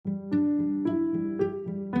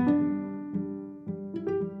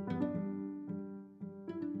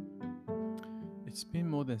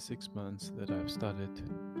more than 6 months that I've started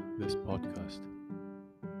this podcast.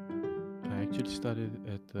 I actually started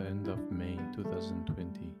at the end of May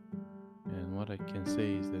 2020, and what I can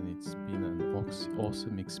say is that it's been an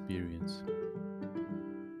awesome experience.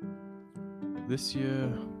 This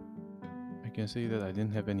year, I can say that I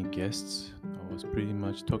didn't have any guests. I was pretty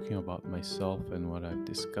much talking about myself and what I've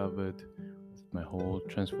discovered with my whole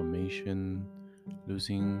transformation,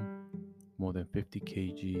 losing more than 50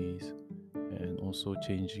 kgs, and also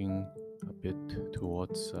changing a bit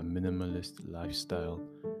towards a minimalist lifestyle,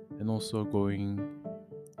 and also going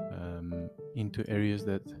into areas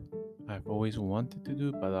that I've always wanted to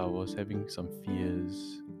do, but I was having some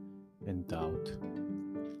fears and doubt.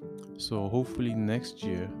 So, hopefully, next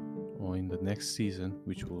year or in the next season,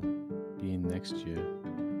 which will be in next year,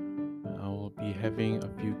 I will be having a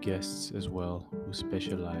few guests as well who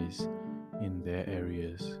specialize in their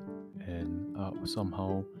areas and are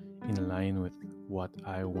somehow in line with what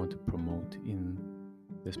I want to promote in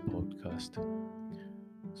this podcast.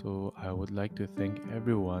 So I would like to thank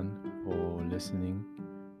everyone for listening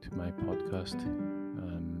to my podcast.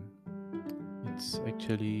 It's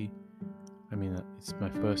actually, it's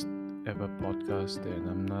my first ever podcast, and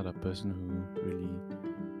I'm not a person who really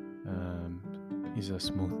is a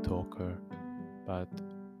smooth talker, but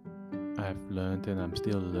I've learned and I'm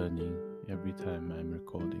still learning every time I'm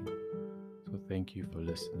recording. So thank you for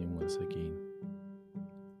listening once again.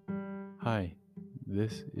 Hi,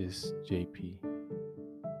 this is JP.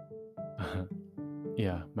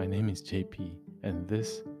 Yeah, my name is JP, and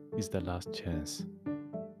this is The Last Chance.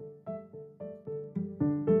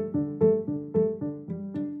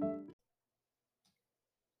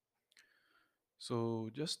 So,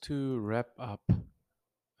 just to wrap up,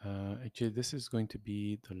 actually, this is going to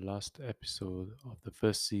be the last episode of the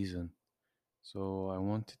first season. So, I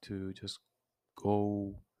wanted to just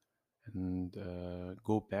go and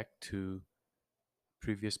go back to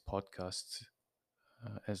previous podcasts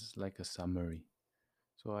as like a summary.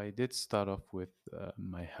 So I did start off with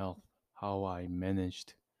my health, how I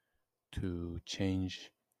managed to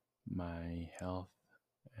change my health,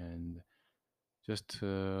 and just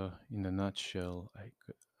in a nutshell,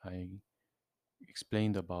 I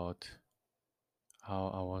explained about how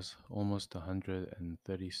I was almost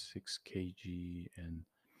 136 kg, and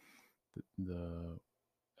the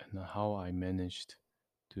and how I managed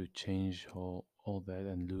to change all that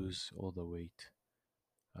and lose all the weight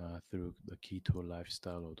through the keto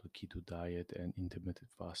lifestyle or the keto diet and intermittent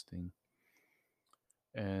fasting.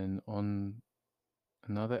 And on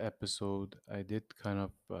another episode, I did kind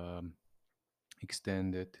of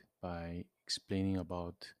extend it by explaining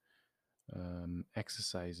about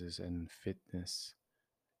exercises and fitness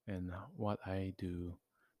and what I do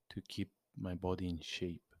to keep my body in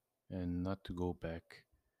shape and not to go back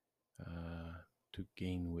uh, to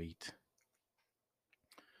gain weight.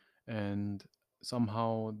 And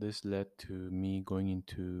somehow this led to me going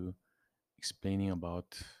into explaining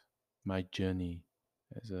about my journey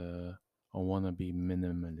as a wannabe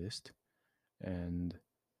minimalist, and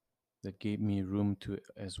that gave me room to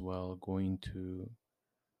as well go into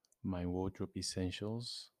my wardrobe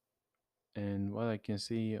essentials. And what I can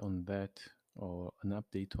say on that, or an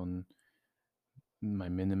update on my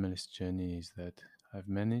minimalist journey, is that I've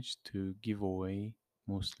managed to give away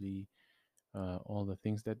mostly all the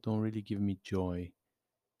things that don't really give me joy.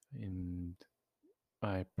 And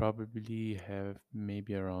I probably have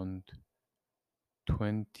maybe around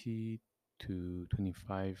 20 to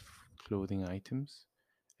 25 clothing items,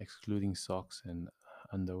 excluding socks and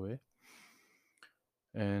underwear.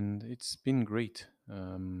 And it's been great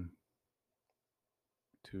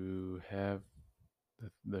to have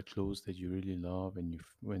the clothes that you really love, and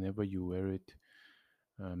whenever you wear it,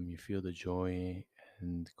 you feel the joy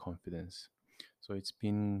and confidence. So it's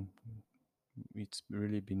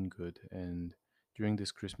really been good. And during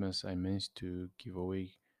this Christmas, I managed to give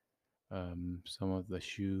away some of the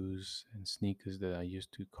shoes and sneakers that I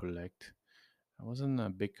used to collect. I wasn't a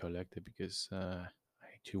big collector because I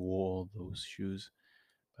actually wore all those shoes,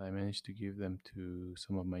 but I managed to give them to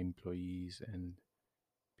some of my employees and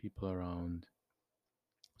people around.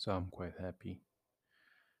 So I'm quite happy.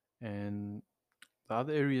 And the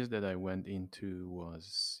other areas that I went into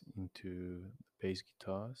was into the bass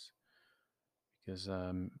guitars, because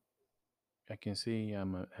I can say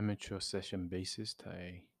I'm an amateur session bassist.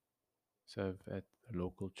 I serve at a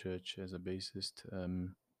local church as a bassist.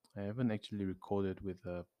 I haven't actually recorded with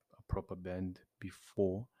a proper band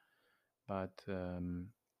before, but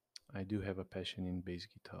I do have a passion in bass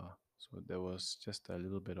guitar. So there was just a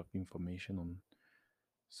little bit of information on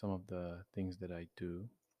some of the things that I do.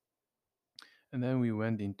 And then we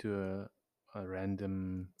went into a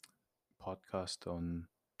random podcast on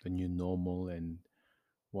the new normal and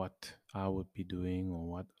what I would be doing or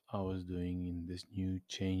what I was doing in this new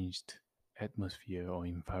changed atmosphere or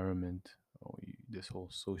environment or this whole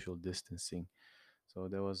social distancing. So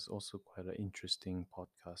that was also quite an interesting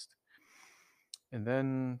podcast. And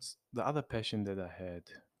then the other passion that I had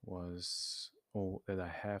was, or that I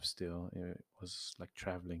have still, was like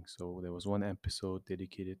traveling. So there was one episode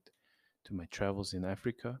dedicated to my travels in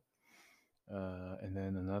Africa, and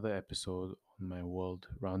then another episode on my world,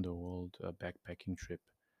 round the world backpacking trip,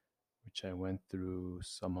 which I went through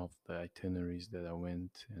some of the itineraries that I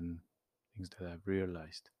went and things that I've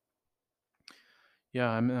realized. Yeah,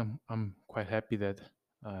 I'm quite happy that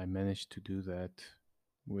I managed to do that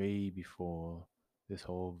way before this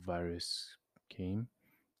whole virus came.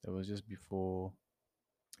 That was just before,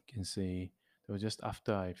 I can say, that was just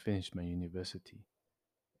after I finished my university.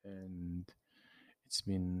 And it's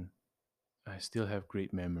been, I still have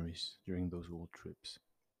great memories during those world trips.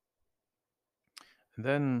 And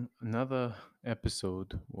then another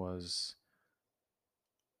episode was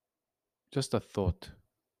just a thought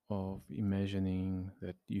of imagining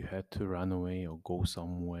that you had to run away or go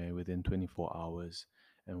somewhere within 24 hours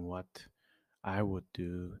and what I would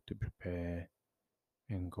do to prepare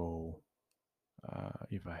and go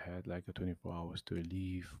if I had like a 24 hours to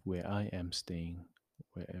leave where I am staying,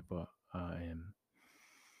 wherever I am.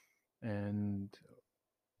 And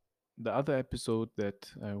the other episode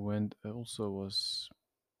that I went also was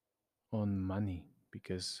on money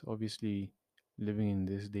because obviously living in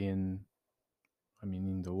this day and I mean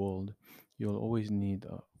in the world, you'll always need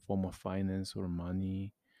a form of finance or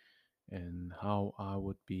money and how I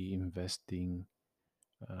would be investing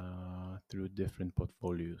through different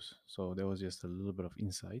portfolios. So that was just a little bit of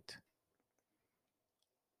insight.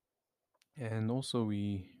 And also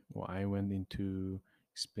I went into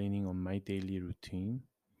explaining on my daily routine.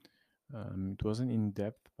 It wasn't in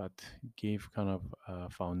depth, but it gave kind of a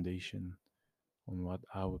foundation on what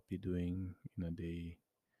I would be doing in a day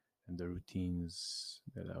and the routines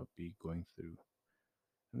that I would be going through.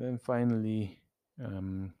 And then finally,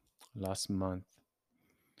 um, last month,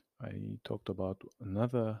 I talked about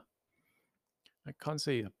another, I can't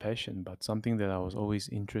say a passion, but something that I was always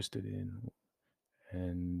interested in.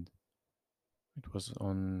 And it was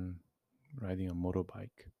on riding a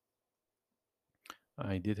motorbike.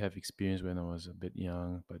 I did have experience when I was a bit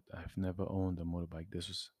young, but I've never owned a motorbike. This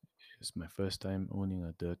was is my first time owning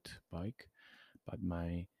a dirt bike. But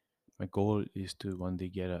my goal is to one day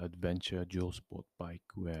get an adventure dual sport bike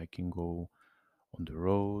where I can go on the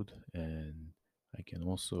road and I can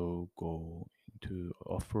also go into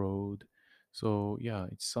off road. So yeah,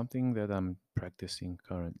 it's something that I'm practicing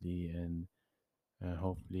currently, and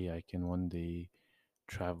hopefully I can one day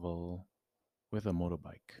travel with a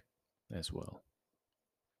motorbike as well.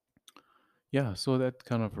 Yeah, so that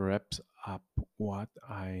kind of wraps up what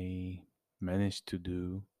I managed to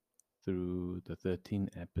do through the 13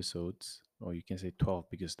 episodes, or you can say 12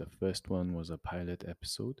 because the first one was a pilot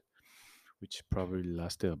episode, which probably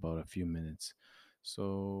lasted about a few minutes.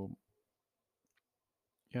 So,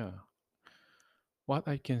 yeah, what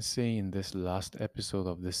I can say in this last episode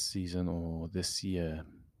of this season or this year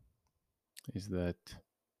is that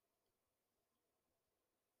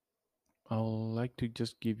I'll like to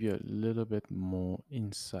just give you a little bit more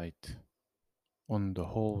insight on the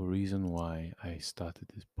whole reason why I started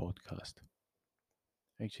this podcast.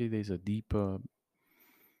 Actually, there's a deeper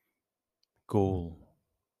goal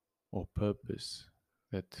or purpose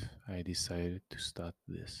that I decided to start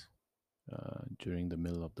this during the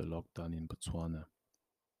middle of the lockdown in Botswana.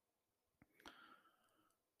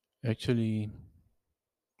 Actually,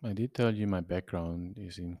 I did tell you my background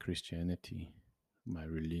is in Christianity, my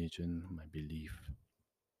religion, my belief.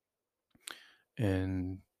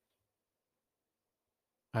 And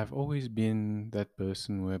I've always been that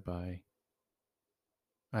person whereby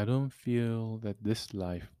I don't feel that this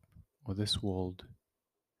life or this world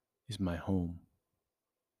is my home.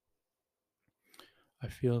 I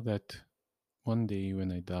feel that one day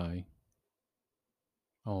when I die,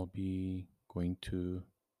 I'll be going to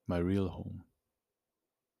my real home.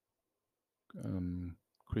 Um,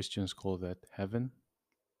 Christians call that heaven.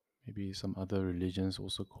 Maybe some other religions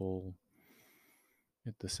also call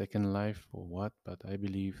it the second life or what, but I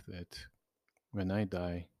believe that when I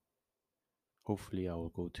die, hopefully I will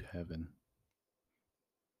go to heaven.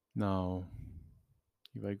 Now,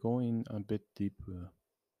 if I go in a bit deeper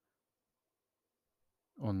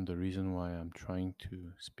on the reason why I'm trying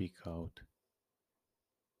to speak out,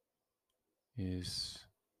 is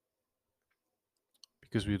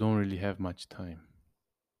because we don't really have much time.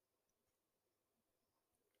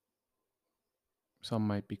 some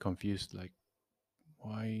might be confused, like,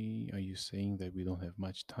 why are you saying that we don't have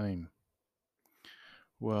much time?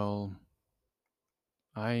 Well,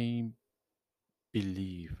 I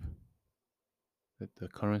believe that the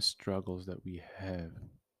current struggles that we have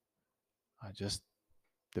are just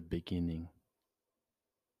the beginning.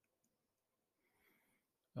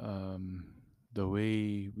 Um, the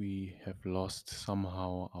way we have lost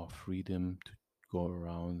somehow our freedom to go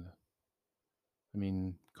around. I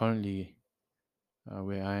mean, currently,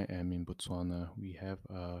 where I am in Botswana, we have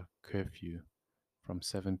a curfew from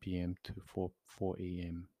 7 p.m. to 4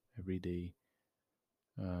 a.m. every day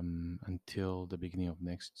until the beginning of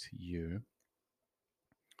next year.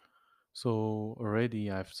 So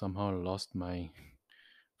already I've somehow lost my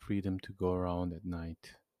freedom to go around at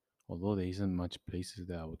night. Although there isn't much places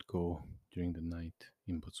that I would go during the night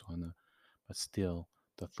in Botswana, but still,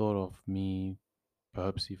 the thought of me,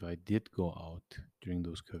 perhaps if I did go out during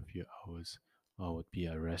those curfew hours, I would be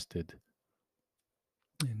arrested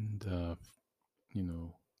and,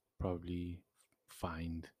 probably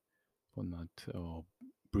fined for not or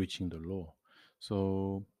breaching the law.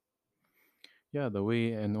 So yeah, the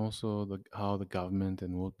way and also the how the government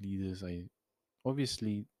and world leaders, I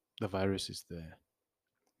obviously the virus is there,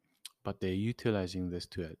 but they're utilizing this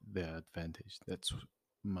to their advantage. That's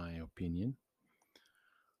my opinion.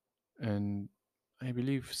 And I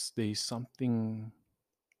believe there's something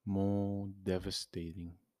more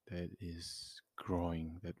devastating that is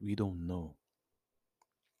growing that we don't know.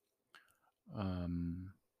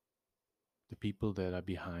 Um, the people that are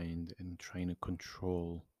behind and trying to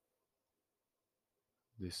control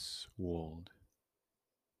this world.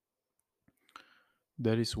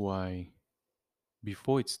 That is why,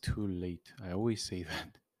 before it's too late, I always say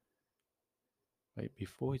that, right?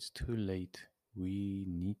 Before it's too late, we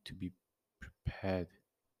need to be prepared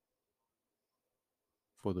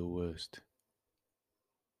for the worst.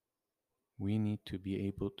 We need to be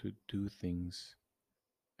able to do things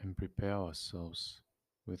and prepare ourselves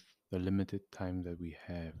with the limited time that we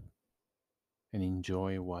have and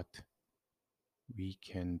enjoy what we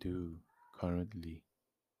can do currently.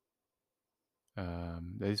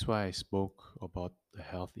 That is why I spoke about the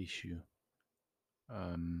health issue.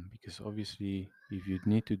 Because obviously, if you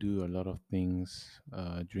need to do a lot of things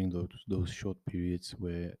during those short periods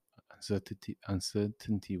where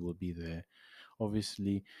uncertainty will be there,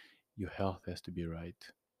 obviously your health has to be right.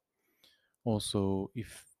 Also,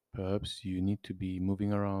 if perhaps you need to be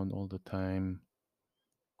moving around all the time,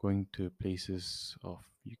 going to places of,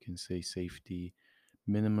 you can say, safety,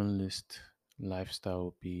 minimalist lifestyle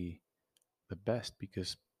would be the best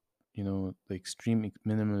because, the extreme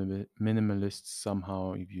minimalists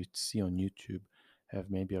somehow, if you see on YouTube, have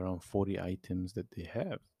maybe around 40 items that they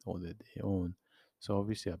have or that they own. So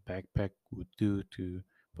obviously a backpack would do to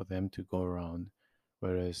for them to go around,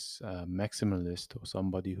 whereas a maximalist or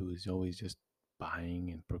somebody who is always just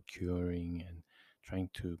buying and procuring and trying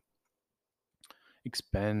to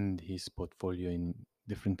expand his portfolio in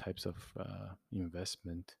different types of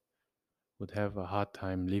investment would have a hard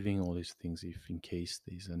time leaving all these things if in case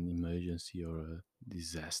there's an emergency or a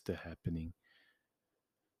disaster happening.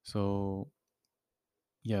 So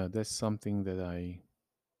yeah, that's something that I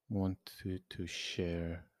want to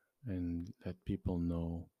share and let people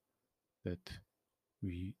know that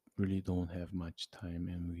we really don't have much time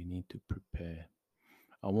and we need to prepare.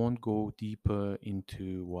 I won't go deeper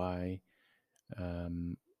into why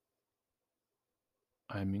um,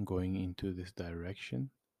 I'm going into this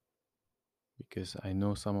direction because I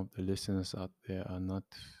know some of the listeners out there are not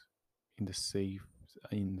in the safe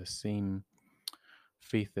in the same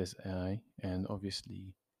faith as I, and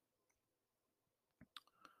obviously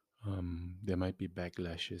there might be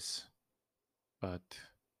backlashes. But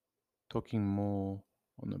talking more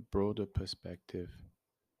on a broader perspective,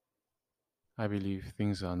 I believe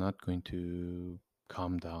things are not going to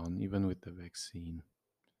calm down even with the vaccine.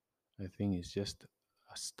 I think it's just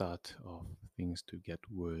a start of things to get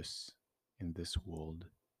worse in this world.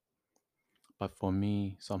 But for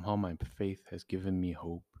me, somehow my faith has given me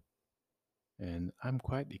hope, and I'm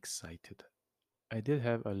quite excited. I did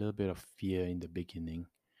have a little bit of fear in the beginning,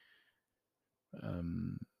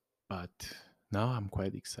 um, but now I'm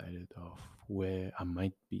quite excited of where I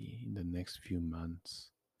might be in the next few months.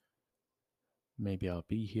 Maybe I'll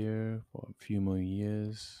be here for a few more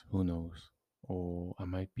years, who knows? Or I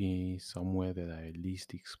might be somewhere that I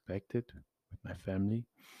least expected with my family.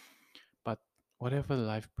 But whatever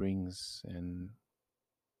life brings and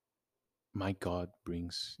my God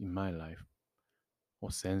brings in my life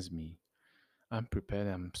or sends me, I'm prepared.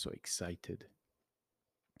 I'm so excited.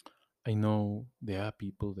 I know there are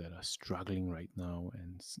people that are struggling right now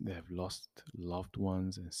and they have lost loved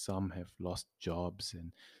ones, and some have lost jobs,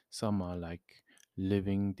 and some are like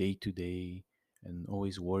living day to day and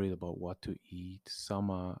always worried about what to eat. Some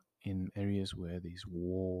are in areas where there's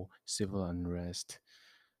war, civil unrest.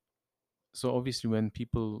 So obviously, when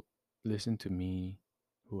people listen to me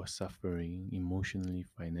who are suffering emotionally,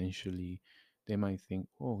 financially, they might think,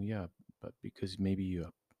 oh, yeah, but because maybe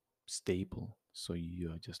you're stable. So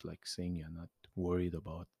you're just like saying you're not worried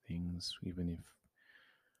about things, even if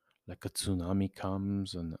like a tsunami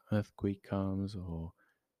comes, an earthquake comes, or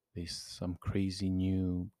there's some crazy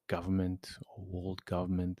new government or world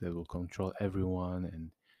government that will control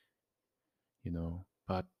everyone. And,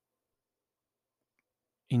 but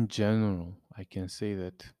in general, I can say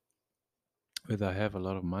that whether I have a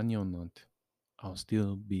lot of money or not, I'll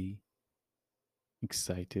still be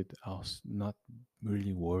excited. Not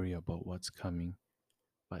really worry about what's coming,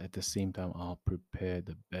 but at the same time, I'll prepare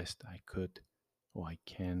the best I could or I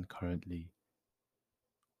can currently,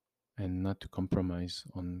 and not to compromise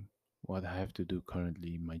on what I have to do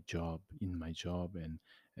currently, in my job, and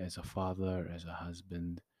as a father, as a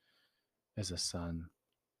husband, as a son.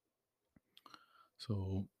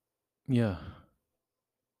 So, yeah,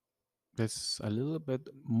 that's a little bit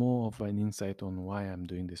more of an insight on why I'm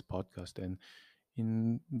doing this podcast. And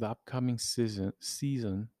in the upcoming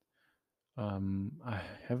season, I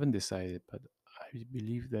haven't decided, but I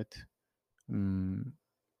believe that um,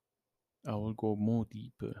 I will go more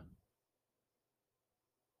deeper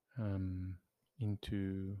um,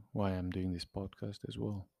 into why I'm doing this podcast as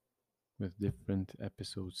well, with different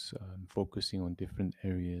episodes focusing on different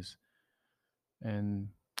areas. And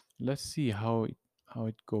let's see how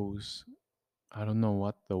it goes. I don't know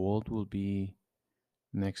what the world will be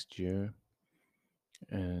next year,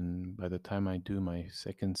 and by the time I do my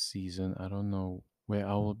second season, I don't know where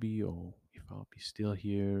I will be, or if I'll be still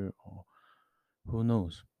here, or who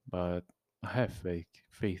knows. But I have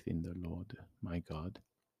faith in the Lord, my God,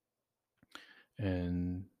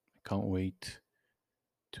 and I can't wait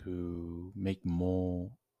to make more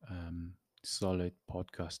um, solid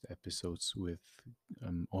podcast episodes with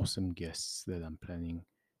awesome guests that I'm planning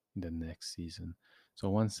in the next season. So,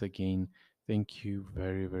 once again, thank you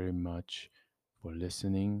very, very much for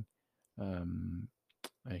listening. Um,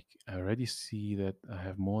 I already see that I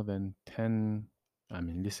have more than 10,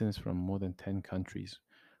 listeners from more than 10 countries,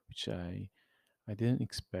 which I didn't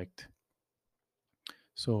expect.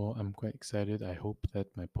 So I'm quite excited. I hope that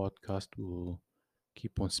my podcast will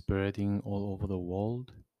keep on spreading all over the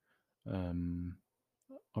world. Um,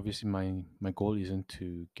 Obviously, my goal isn't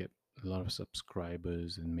to get a lot of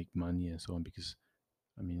subscribers and make money and so on, because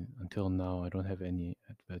until now I don't have any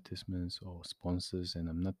advertisements or sponsors, and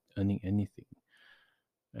I'm not earning anything.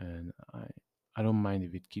 And I don't mind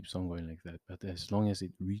if it keeps on going like that, but as long as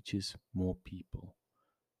it reaches more people.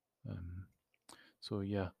 Um, so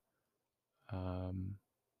yeah, um,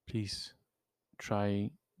 please try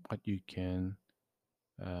what you can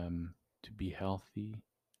to be healthy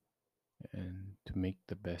and to make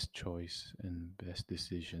the best choice and best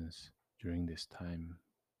decisions during this time.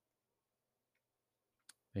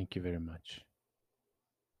 Thank you very much.